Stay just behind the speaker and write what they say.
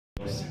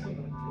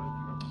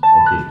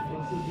Okay.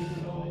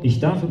 Ich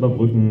darf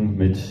überbrücken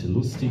mit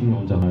lustigen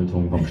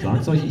Unterhaltungen vom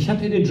Schlagzeug. Ich habe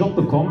hier den Job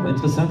bekommen,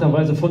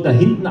 interessanterweise von da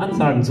hinten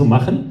Ansagen zu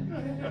machen.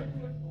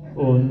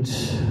 Und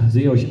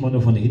sehe euch immer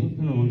nur von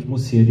hinten und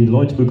muss hier die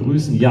Leute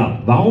begrüßen.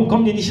 Ja, warum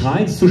kommen die nicht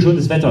rein? Es ist zu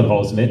schönes Wetter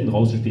draußen. Wir hätten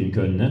draußen spielen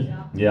können, ne?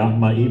 Ja,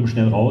 mal eben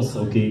schnell raus.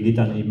 Okay, geht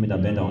dann eben mit der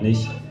Band auch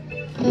nicht.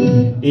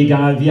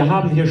 Egal, wir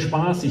haben hier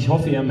Spaß. Ich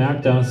hoffe, ihr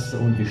merkt das.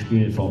 Und wir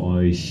spielen für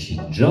euch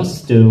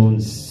Joss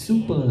Stone's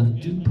Super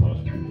Duper.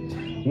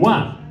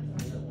 1,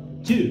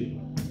 2,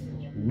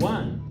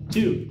 1,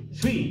 2.